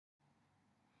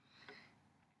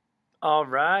All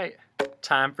right,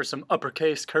 time for some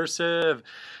uppercase cursive.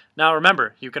 Now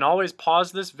remember, you can always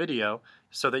pause this video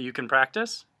so that you can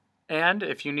practice. And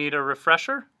if you need a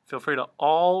refresher, feel free to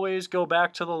always go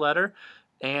back to the letter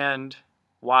and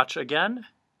watch again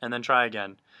and then try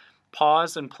again.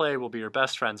 Pause and play will be your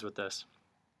best friends with this.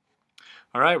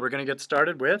 All right, we're going to get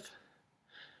started with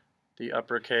the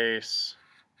uppercase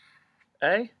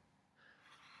A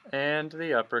and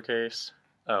the uppercase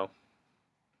O.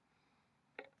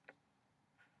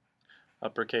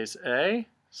 Uppercase A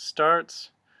starts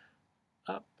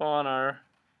up on our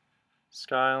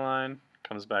skyline,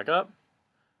 comes back up,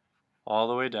 all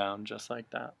the way down, just like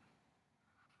that.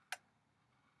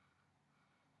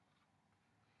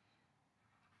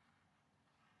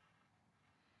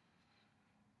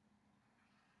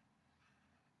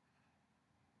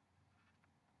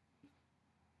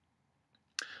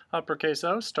 Uppercase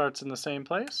O starts in the same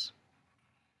place,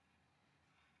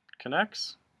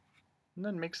 connects, and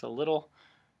then makes a little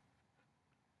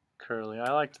curly.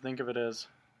 I like to think of it as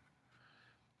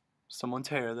someone's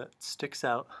hair that sticks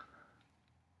out.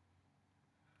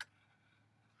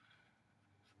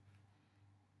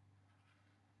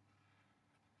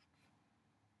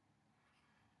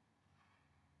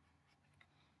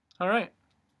 All right.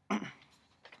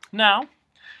 Now,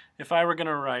 if I were going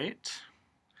to write,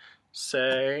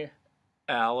 say,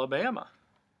 Alabama,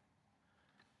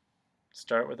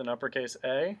 start with an uppercase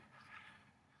A,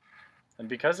 and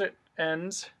because it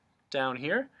ends down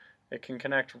here, it can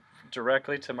connect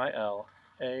directly to my L.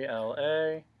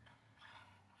 A-L-A,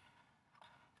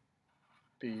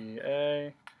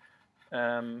 B-A,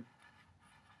 M-A.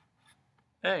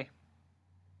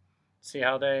 See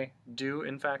how they do,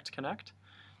 in fact, connect?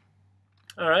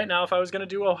 All right, now if I was going to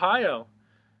do Ohio,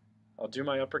 I'll do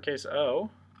my uppercase O,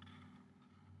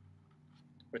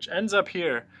 which ends up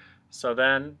here. So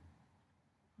then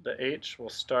the H will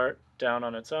start down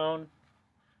on its own,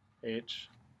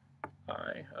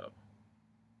 H-I-O.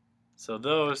 So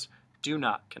those do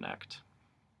not connect.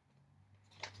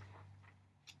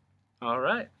 All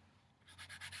right.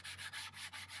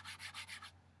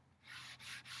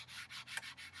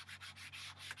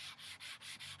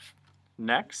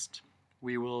 Next,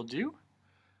 we will do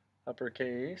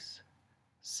uppercase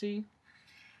C,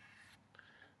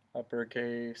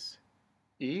 uppercase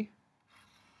E,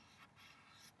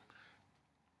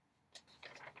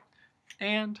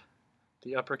 and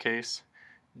the uppercase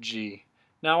G.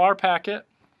 Now our packet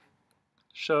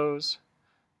shows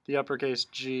the uppercase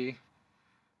G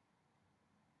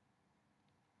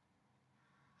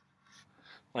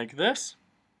like this,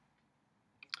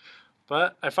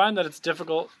 but I find that it's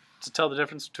difficult to tell the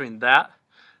difference between that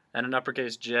and an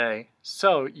uppercase J.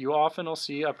 So you often will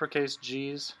see uppercase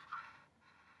G's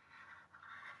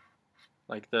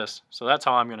like this. So that's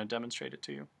how I'm going to demonstrate it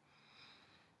to you.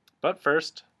 But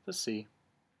first, the C.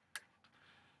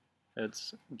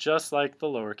 It's just like the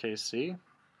lowercase c,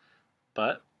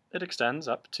 but it extends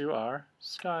up to our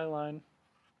skyline.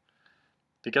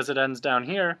 Because it ends down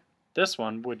here, this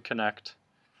one would connect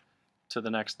to the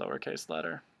next lowercase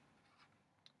letter.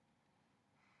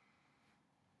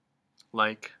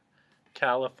 Like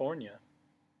California.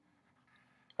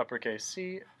 Uppercase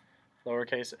C,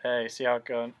 lowercase a. See how it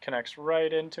connects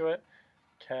right into it?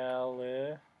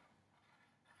 California.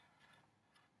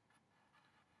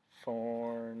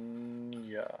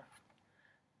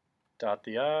 Dot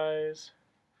the I's.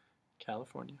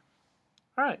 California.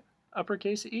 All right,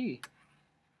 uppercase E.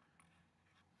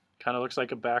 Kind of looks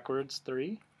like a backwards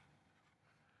 3.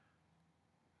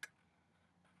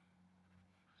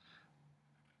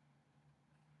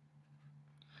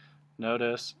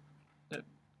 Notice it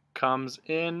comes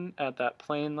in at that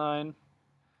plane line.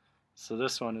 So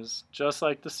this one is just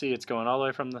like the C. It's going all the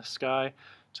way from the sky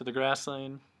to the grass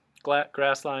line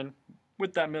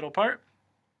with that middle part.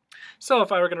 So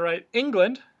if I were going to write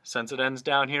England, since it ends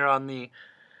down here on the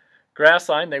grass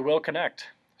line, they will connect.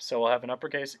 So we'll have an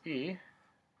uppercase E,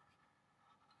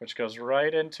 which goes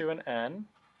right into an N,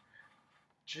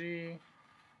 G,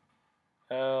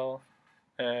 L,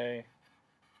 A,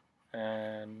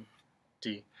 and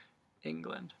D,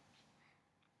 England.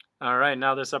 All right,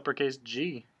 now this uppercase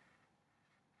G.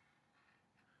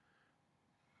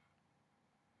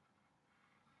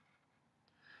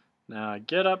 Now I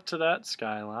get up to that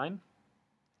skyline,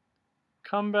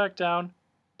 come back down,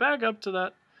 back up to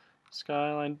that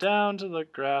skyline, down to the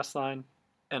grass line,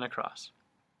 and across.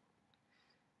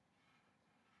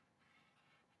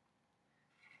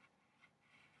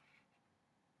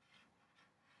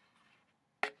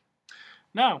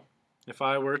 Now, if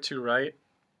I were to write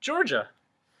Georgia,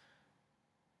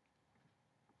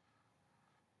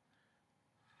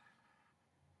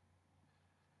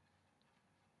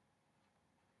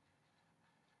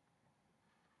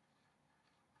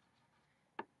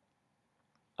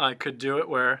 I could do it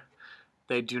where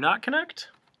they do not connect,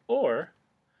 or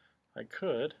I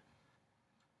could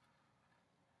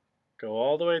go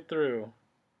all the way through.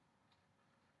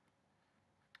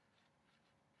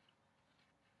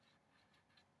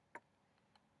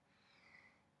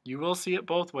 You will see it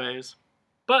both ways,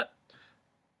 but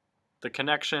the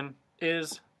connection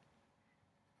is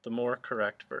the more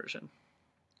correct version.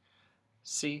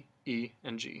 C, E,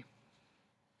 and G.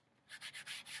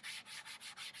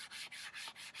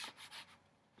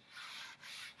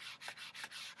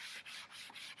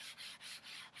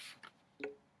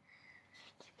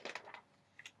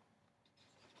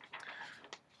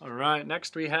 All right,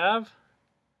 next we have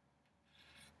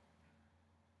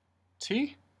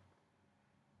T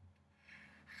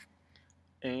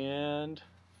and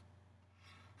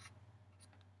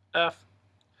F.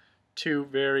 Two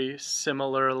very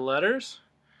similar letters.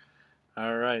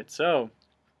 All right, so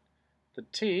the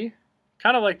T,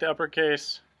 kind of like the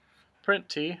uppercase print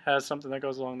T, has something that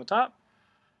goes along the top.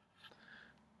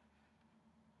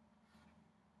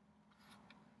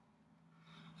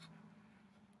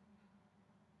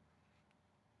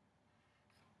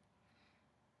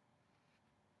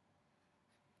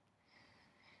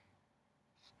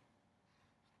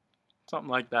 Something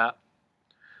like that.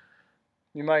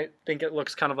 You might think it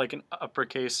looks kind of like an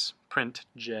uppercase print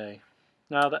J.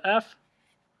 Now the F,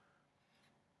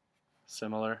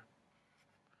 similar.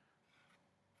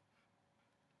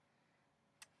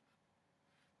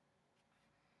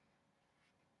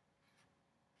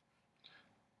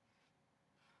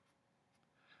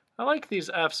 I like these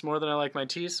F's more than I like my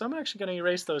T's, so I'm actually going to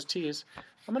erase those T's.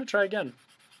 I'm going to try again.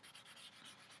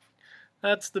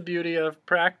 That's the beauty of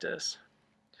practice.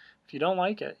 If you don't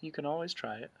like it, you can always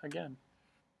try it again.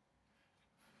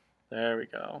 There we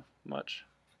go. Much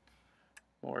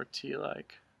more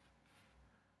T-like.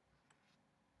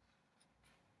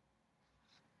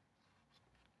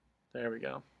 There we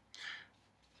go.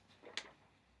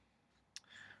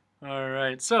 All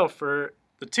right, so for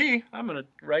the T, I'm going to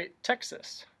write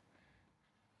Texas.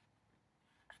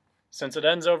 Since it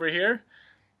ends over here,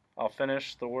 I'll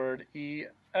finish the word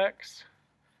E-X-A-S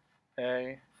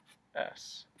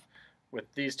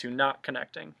with these two not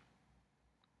connecting.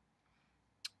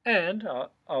 And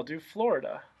I'll do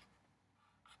Florida.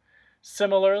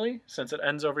 Similarly, since it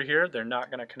ends over here, they're not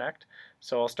going to connect.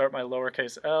 So I'll start my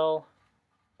lowercase l,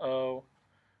 O,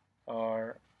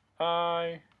 R,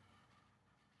 I,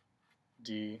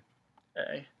 D,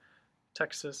 A,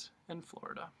 Texas and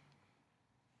Florida.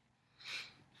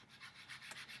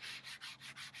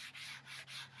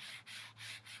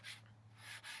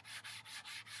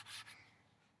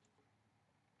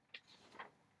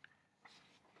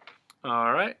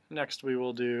 All right, next we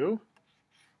will do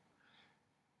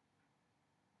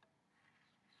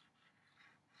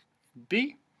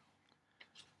B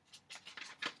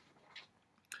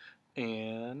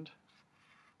and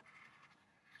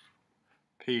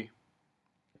P.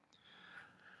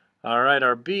 All right,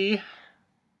 our B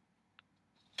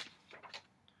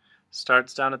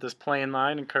starts down at this plane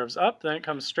line and curves up, then it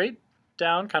comes straight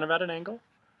down, kind of at an angle,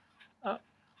 up,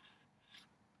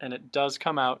 and it does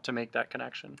come out to make that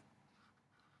connection.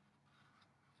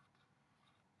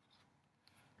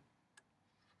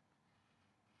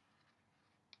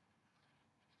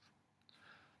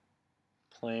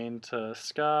 Plane to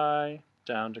sky,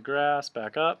 down to grass,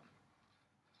 back up.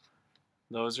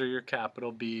 Those are your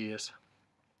capital B's.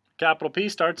 Capital P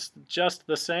starts just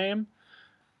the same.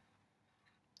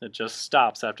 It just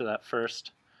stops after that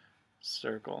first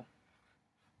circle.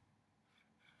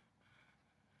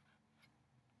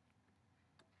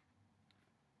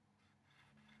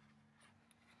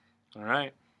 All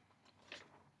right.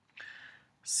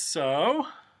 So,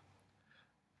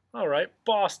 all right,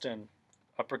 Boston,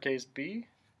 uppercase B.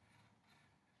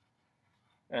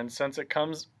 And since it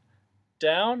comes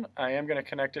down, I am going to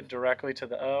connect it directly to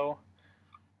the O,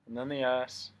 and then the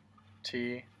S,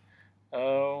 T,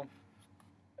 O,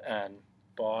 N,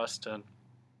 Boston.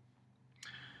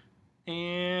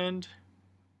 And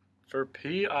for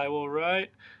P, I will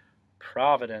write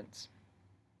Providence,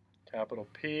 capital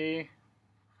P.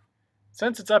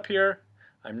 Since it's up here,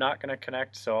 I'm not going to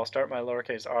connect, so I'll start my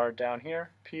lowercase r down here,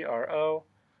 P-R-O-V-I-D-E-N-C-E,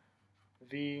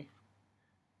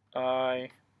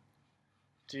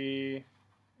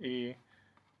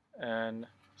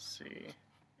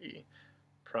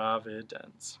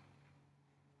 Providence.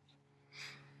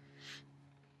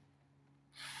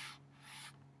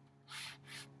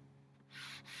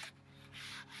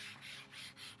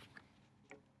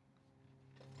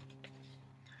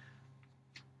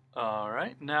 All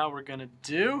right, now we're going to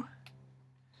do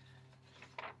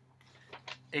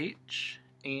H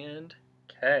and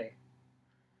K.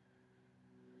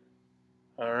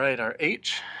 All right, our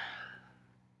H.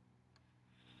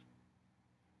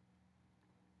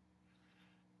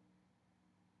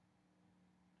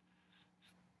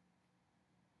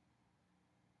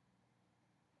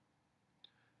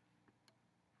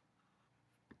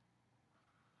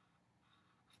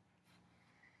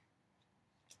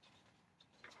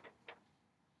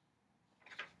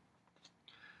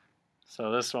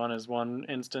 So this one is one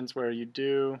instance where you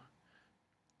do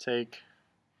take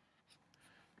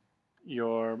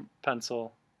your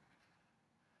pencil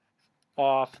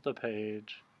off the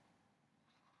page.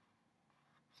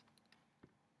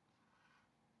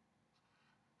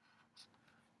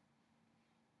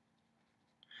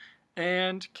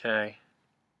 And K.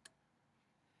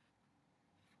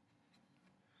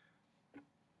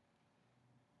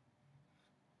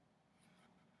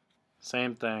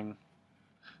 Same thing.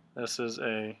 This is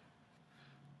a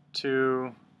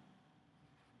 2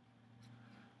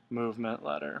 movement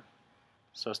letter.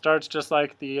 So it starts just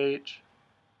like the H.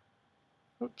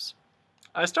 Oops.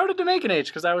 I started to make an H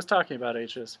because I was talking about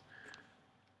H's.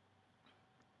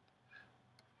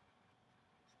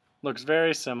 Looks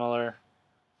very similar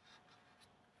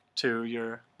to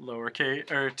your lowercase,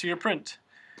 or to your print,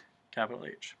 capital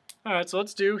H. All right, so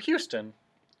let's do Houston.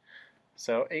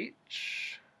 So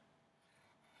H,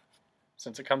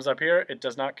 since it comes up here, it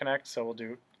does not connect, so we'll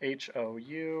do Houston.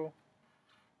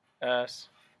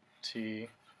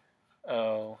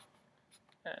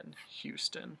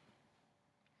 Houston.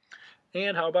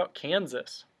 And how about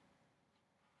Kansas?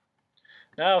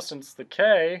 Now, since the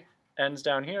K ends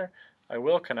down here, I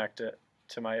will connect it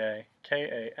to my A.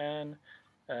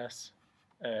 Kansas.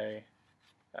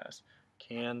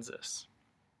 Kansas.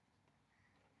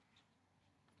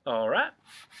 All right.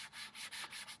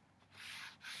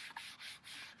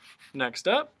 Next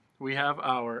up, we have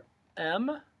our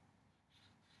M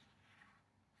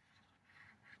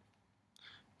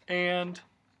and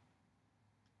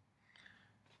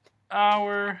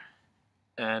our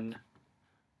N.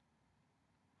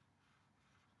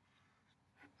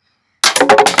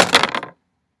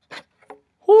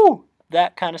 Whew,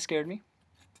 that kind of scared me.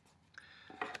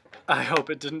 I hope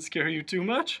it didn't scare you too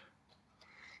much,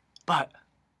 but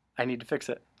I need to fix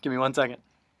it. Give me 1 second.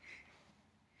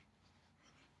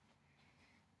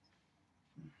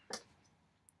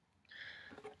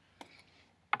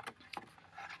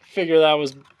 Figure that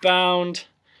was bound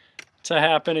to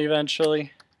happen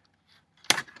eventually.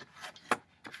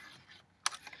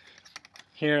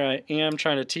 Here I am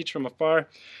trying to teach from afar.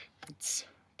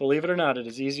 Believe it or not, it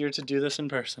is easier to do this in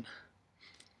person.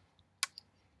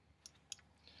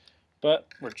 But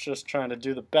we're just trying to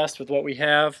do the best with what we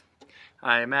have.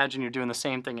 I imagine you're doing the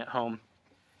same thing at home.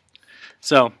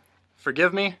 So,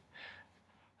 forgive me,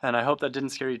 and I hope that didn't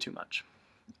scare you too much.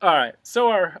 All right, so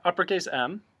our uppercase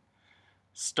M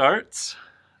starts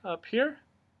up here,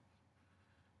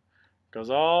 goes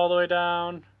all the way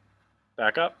down,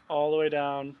 back up, all the way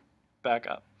down, back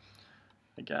up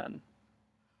again.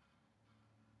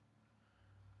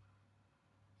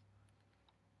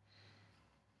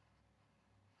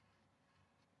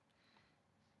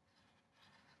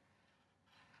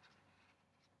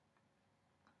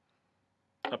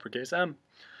 Uppercase M.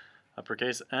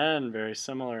 Uppercase N, very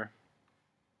similar.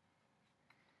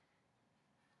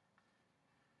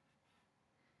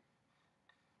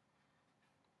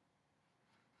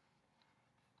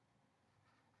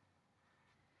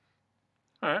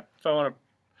 All right, if I want to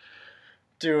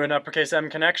do an uppercase M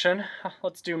connection,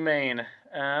 let's do Main.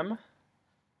 M,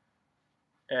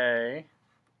 A,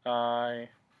 I,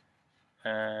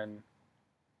 N,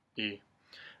 E.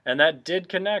 And that did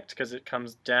connect because it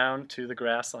comes down to the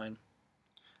grass line.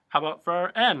 How about for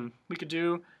our N? We could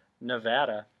do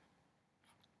Nevada.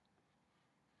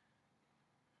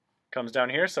 Comes down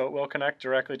here, so it will connect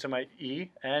directly to my E,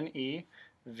 N-E,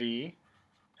 V,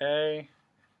 A,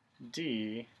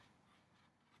 D,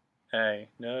 A.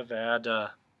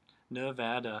 Nevada.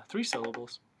 Nevada. 3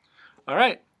 syllables. All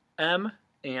right, M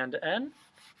and N.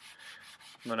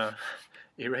 I'm going to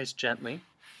erase gently.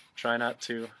 Try not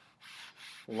to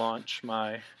launch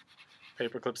my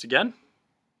paper clips again.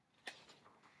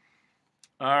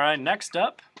 All right, next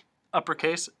up,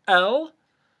 uppercase L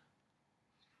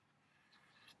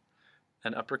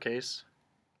and uppercase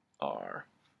R.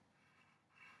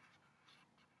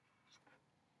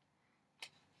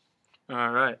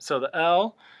 All right, so the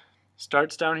L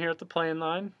starts down here at the plane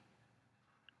line,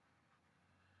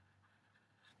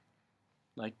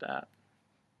 like that.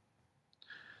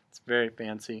 It's very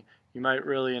fancy. You might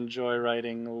really enjoy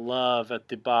writing love at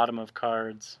the bottom of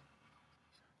cards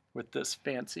with this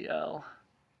fancy L.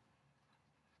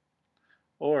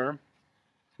 Or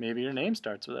maybe your name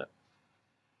starts with it.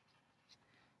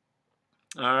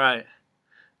 All right.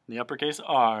 The uppercase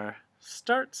R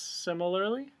starts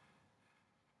similarly,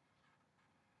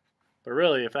 but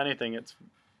really, if anything, it's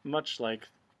much like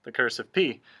the cursive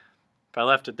P. If I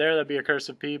left it there, that'd be a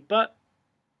cursive P, but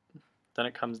then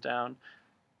it comes down.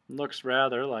 It looks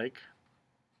rather like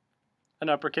an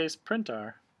uppercase print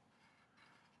R,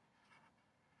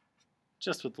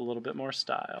 just with a little bit more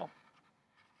style.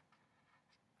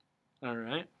 All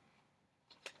right.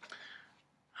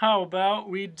 How about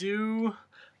we do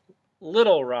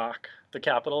Little Rock, the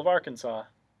capital of Arkansas?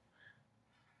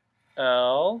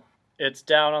 L, it's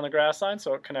down on the grass line,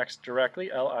 so it connects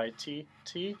directly,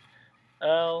 L-I-T-T-L-E.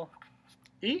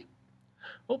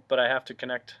 Oh, but I have to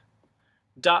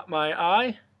dot my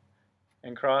I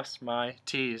and cross my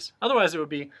T's. Otherwise it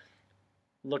would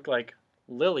look like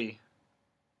Lily,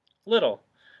 little,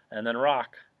 and then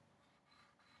rock.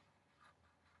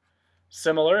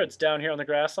 Similar, it's down here on the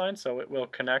grass line, so it will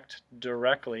connect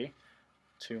directly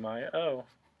to my O,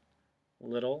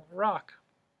 Little Rock.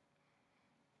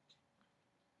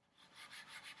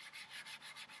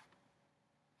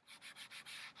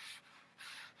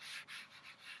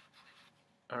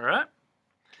 All right.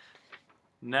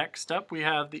 Next up, we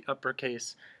have the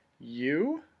uppercase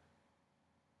U.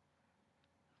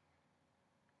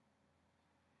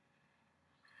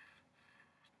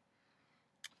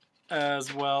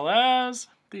 As well as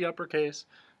the uppercase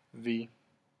V.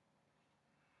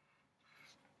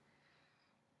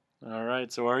 All right,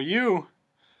 so our U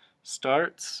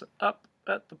starts up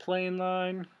at the plane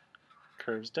line,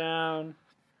 curves down,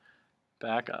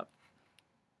 back up.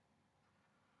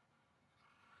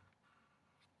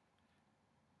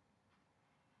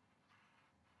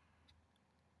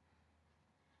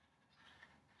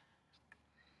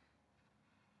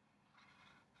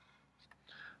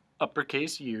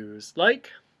 Uppercase U's,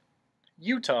 like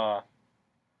Utah.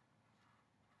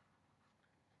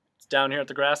 It's down here at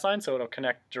the grass line, so it'll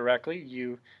connect directly,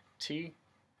 U-T-A-H,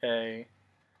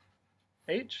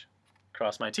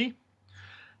 cross my T,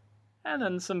 and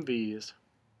then some V's.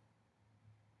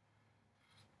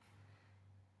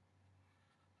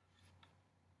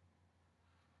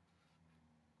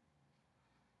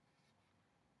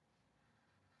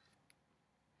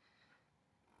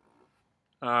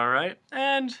 All right,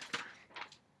 and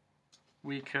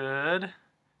we could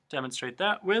demonstrate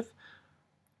that with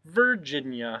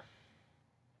Virginia.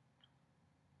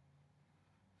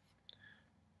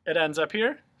 It ends up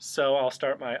here, so I'll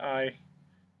start my I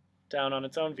down on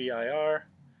its own, V-I-R,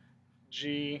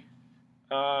 G-I-N-I-A.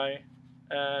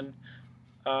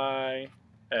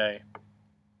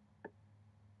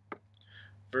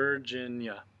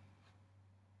 Virginia.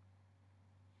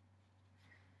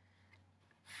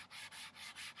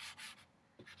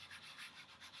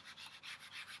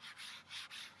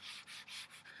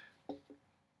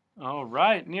 All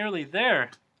right, nearly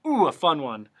there. Ooh, a fun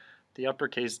one. The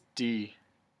uppercase D.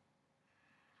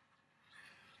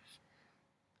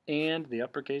 And the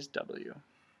uppercase W.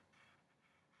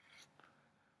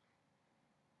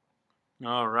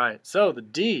 All right, so the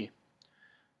D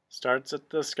starts at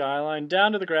the skyline,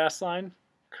 down to the grass line,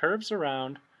 curves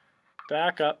around,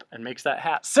 back up, and makes that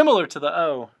hat similar to the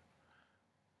O.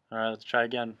 All right, let's try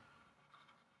again.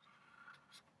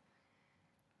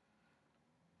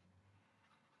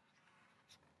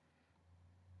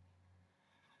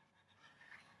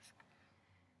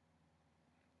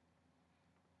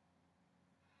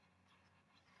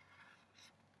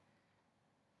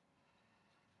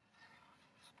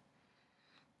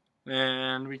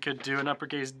 And we could do an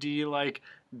uppercase D like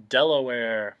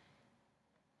Delaware.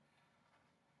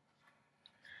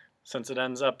 Since it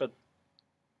ends up at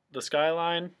the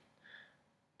skyline,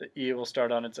 the E will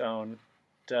start on its own.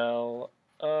 Del,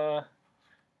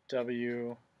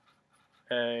 W,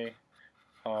 A,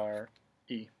 R,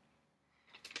 E.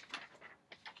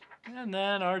 And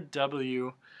then our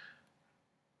W.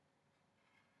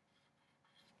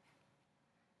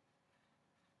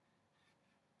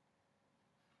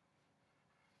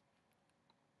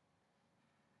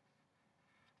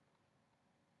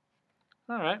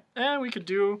 All right, and we could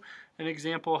do an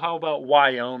example. How about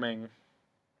Wyoming?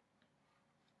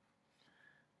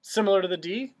 Similar to the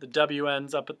D, the W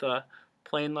ends up at the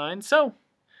plane line, so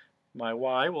my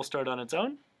Y will start on its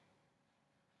own.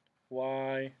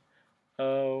 Y,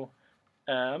 O,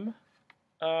 M,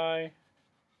 I,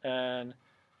 N,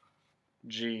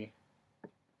 G.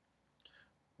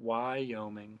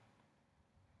 Wyoming.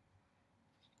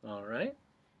 All right.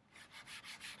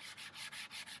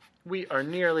 We are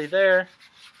nearly there.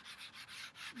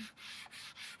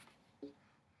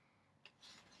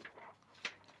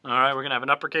 All right, we're going to have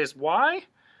an uppercase Y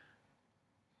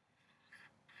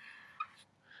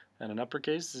and an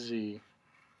uppercase Z.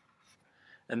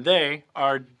 And they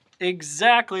are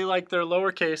exactly like their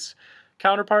lowercase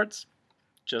counterparts,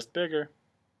 just bigger.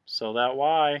 So that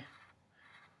Y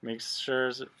makes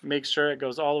sure it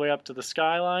goes all the way up to the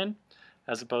skyline,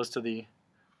 as opposed to the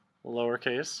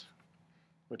lowercase,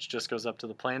 which just goes up to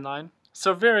the plane line.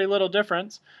 So very little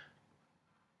difference.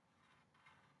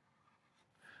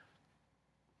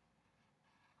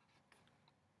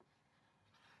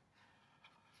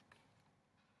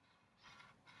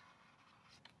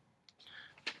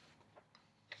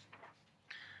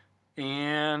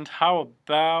 And how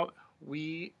about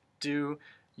we do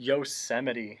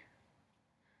Yosemite?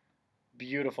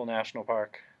 Beautiful national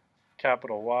park.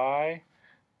 Capital Y.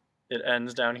 It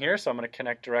ends down here, so I'm going to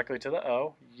connect directly to the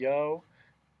O. Yo,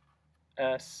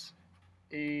 S,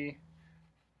 E,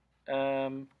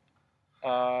 M,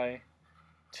 I,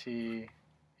 T,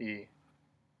 E.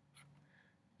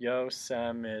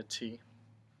 Yosemite.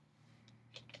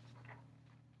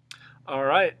 All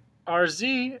right, our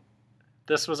Z,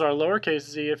 this was our lowercase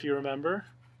z if you remember.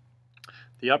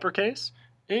 The uppercase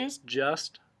is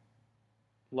just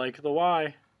like the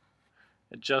Y.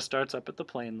 It just starts up at the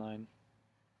plane line.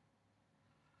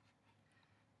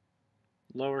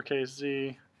 Lowercase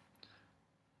z,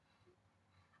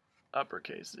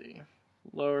 uppercase z,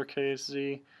 lowercase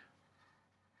z,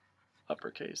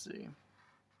 uppercase z.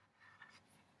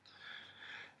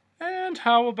 And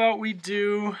how about we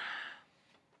do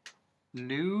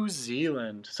New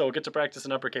Zealand? So we'll get to practice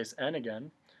an uppercase N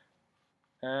again.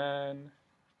 N,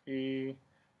 E,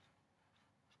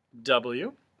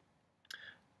 W,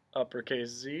 uppercase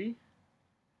Z,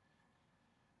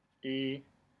 E,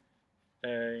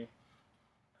 A,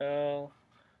 L,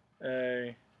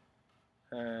 A,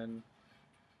 N,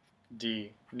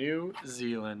 D. New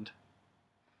Zealand.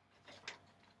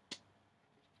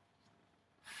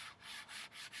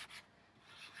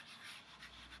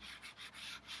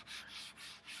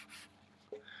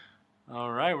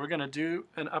 All right, we're going to do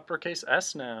an uppercase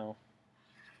S now.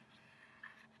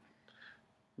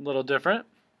 A little different.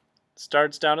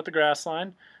 Starts down at the grass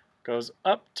line, goes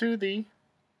up to the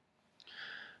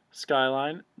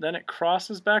skyline, then it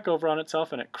crosses back over on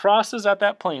itself, and it crosses at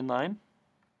that plane line.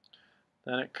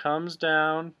 Then it comes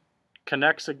down,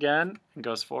 connects again, and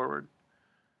goes forward.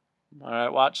 All right,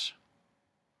 watch.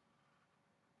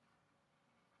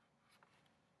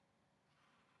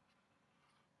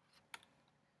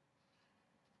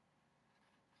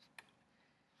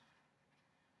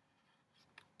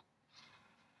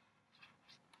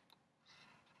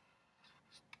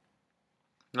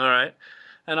 All right,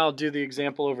 and I'll do the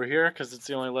example over here because it's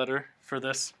the only letter for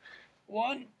this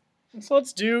one. So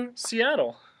let's do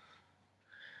Seattle.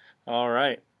 All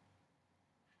right,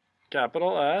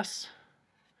 capital S.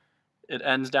 It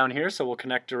ends down here, so we'll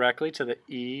connect directly to the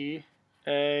E,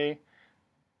 A,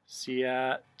 C,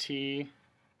 T,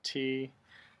 T,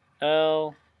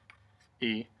 L,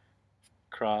 E.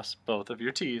 Cross both of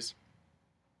your T's.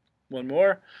 One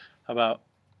more. How about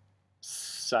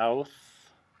South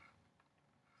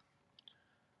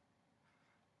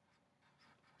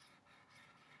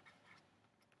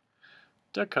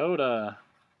Dakota?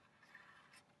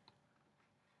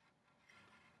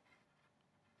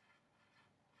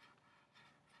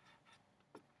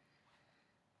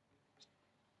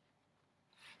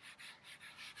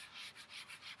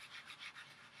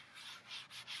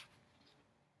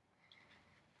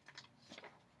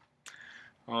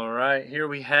 All right, here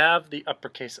we have the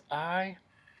uppercase I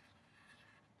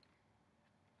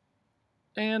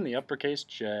and the uppercase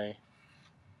J.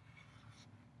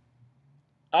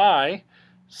 I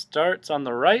starts on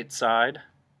the right side,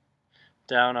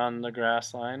 down on the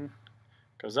grass line,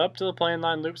 goes up to the plane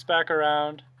line, loops back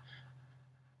around.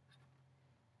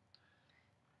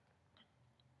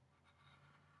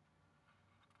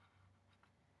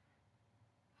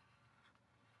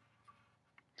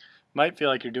 Might feel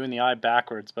like you're doing the I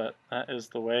backwards, but that is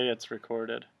the way it's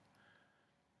recorded.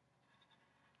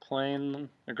 Plane,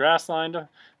 the grass line to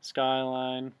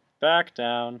skyline, back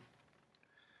down,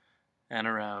 and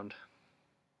around.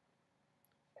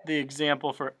 The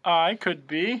example for I could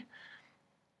be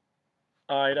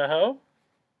Idaho,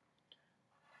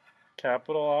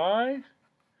 capital I,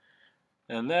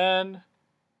 and then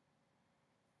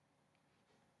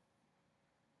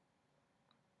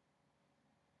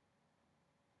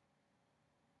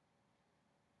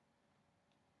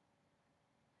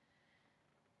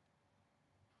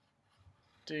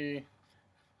D,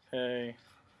 A,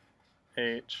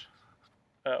 H,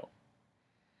 O.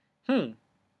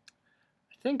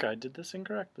 I think I did this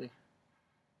incorrectly.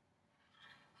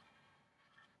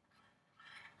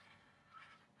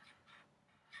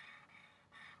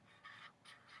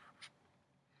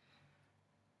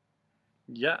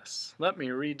 Yes, let me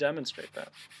re-demonstrate that.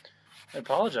 I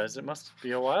apologize, it must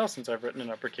be a while since I've written an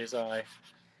uppercase I.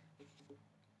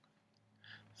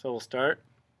 So we'll start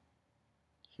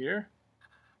here.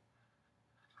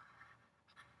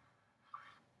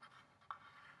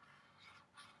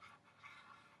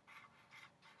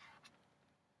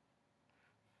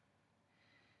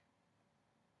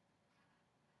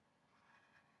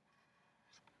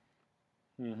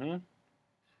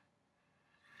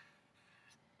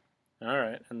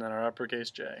 Alright, and then our uppercase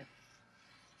J.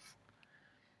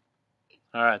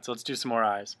 Alright, so let's do some more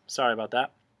I's. Sorry about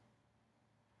that.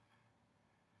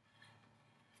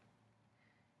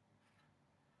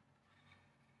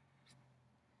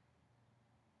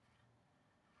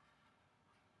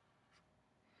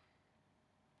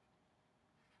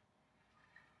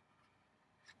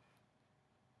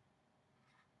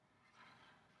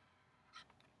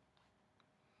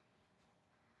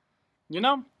 You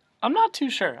know, I'm not too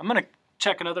sure. I'm going to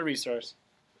check another resource.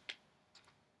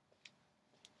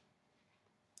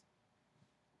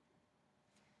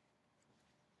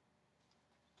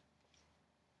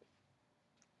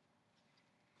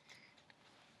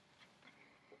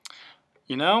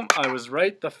 You know, I was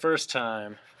right the first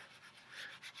time.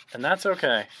 And that's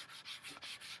okay.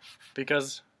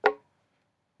 Because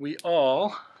we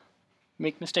all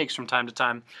make mistakes from time to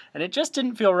time. And it just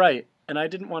didn't feel right. And I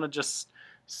didn't want to just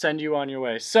send you on your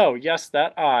way. So, yes,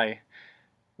 that I,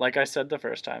 like I said the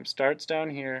first time, starts down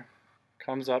here,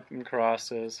 comes up and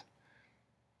crosses.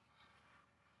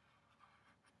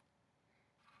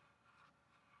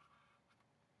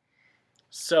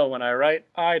 So when I write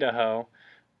Idaho,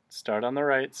 start on the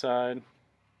right side.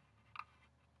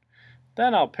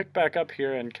 Then I'll pick back up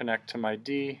here and connect to my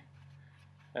D,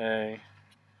 A,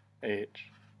 H,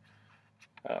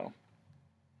 O,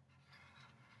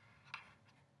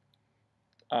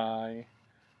 I,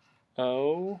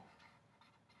 O,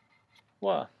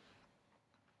 W.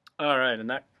 Alright, and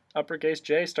that uppercase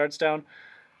J starts down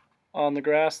on the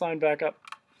grass line, back up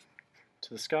to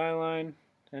the sky line,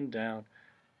 and down.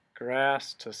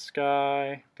 Grass to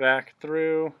sky, back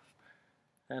through,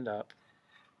 and up.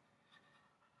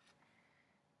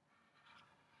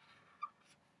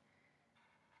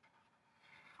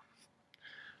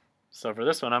 So for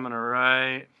this one, I'm going to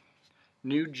write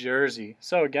New Jersey.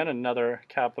 So again, another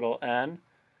capital N,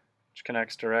 which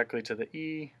connects directly to the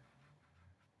E.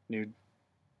 New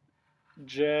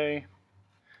J,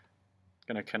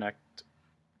 going to connect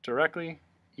directly,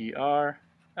 E-R,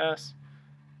 S,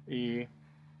 E,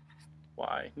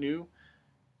 Y, New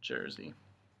Jersey.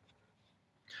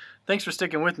 Thanks for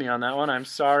sticking with me on that one. I'm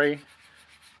sorry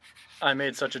I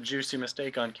made such a juicy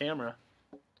mistake on camera.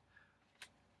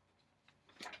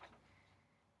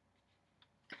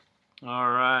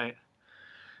 All right.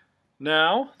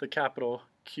 Now, the capital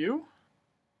Q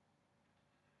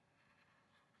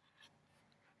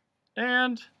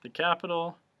and the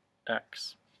capital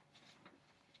X.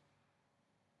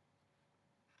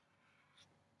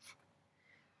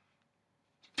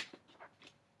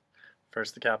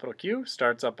 First, the capital Q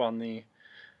starts up on the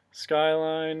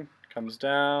skyline, comes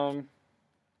down,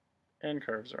 and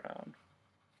curves around.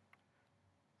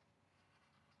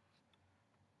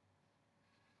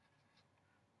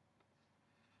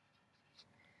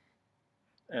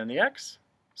 And the X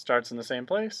starts in the same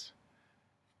place,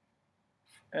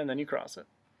 and then you cross it.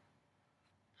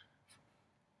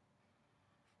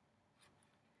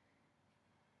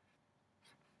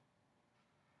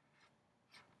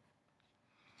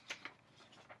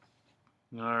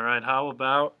 All right, how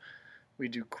about we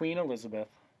do Queen Elizabeth?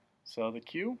 So the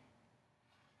Q,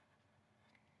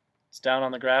 it's down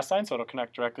on the grass line, so it'll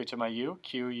connect directly to my U,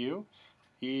 Q, U,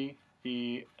 E,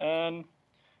 E, N,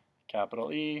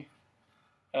 capital E,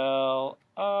 L,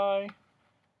 I,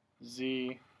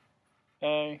 Z,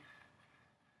 A,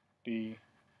 B,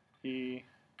 E,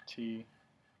 T,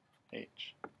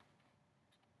 H.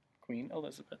 Queen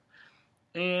Elizabeth.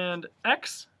 And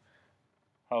X,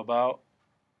 how about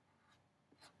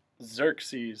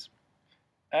Xerxes?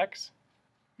 X,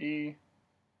 E,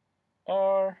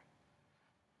 R,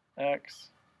 X,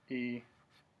 E,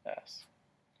 S.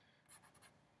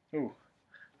 Ooh,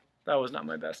 that was not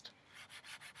my best.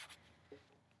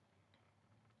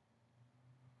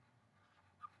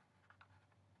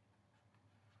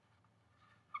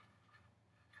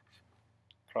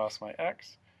 Cross my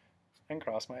X and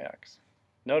cross my X.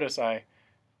 Notice I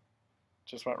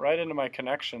just went right into my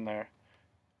connection there.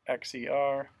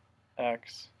 XER,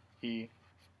 X, E,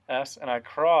 S, and I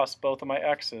cross both of my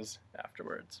X's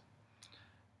afterwards.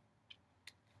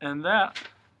 And that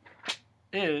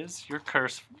is your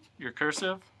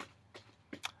cursive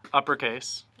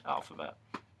uppercase alphabet.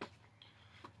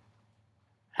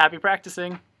 Happy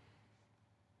practicing!